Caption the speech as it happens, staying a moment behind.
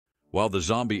While the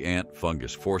zombie ant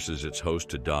fungus forces its host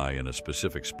to die in a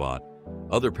specific spot,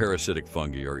 other parasitic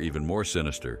fungi are even more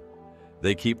sinister.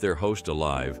 They keep their host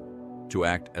alive to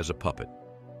act as a puppet.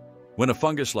 When a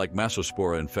fungus like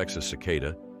Massospora infects a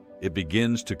cicada, it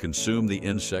begins to consume the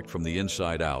insect from the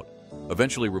inside out,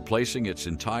 eventually replacing its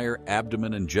entire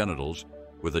abdomen and genitals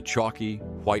with a chalky,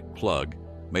 white plug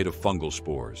made of fungal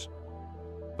spores.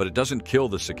 But it doesn't kill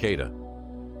the cicada.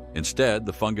 Instead,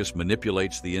 the fungus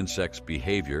manipulates the insect's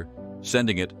behavior,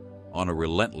 sending it on a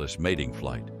relentless mating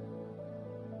flight.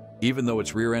 Even though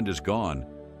its rear end is gone,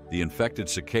 the infected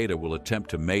cicada will attempt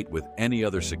to mate with any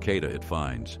other cicada it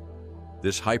finds.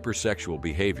 This hypersexual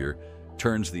behavior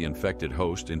turns the infected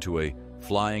host into a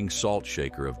flying salt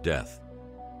shaker of death.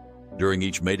 During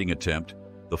each mating attempt,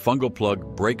 the fungal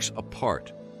plug breaks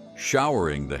apart,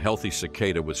 showering the healthy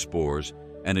cicada with spores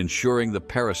and ensuring the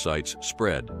parasites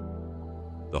spread.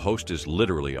 The host is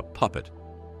literally a puppet,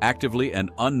 actively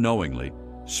and unknowingly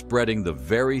spreading the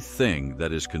very thing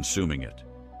that is consuming it.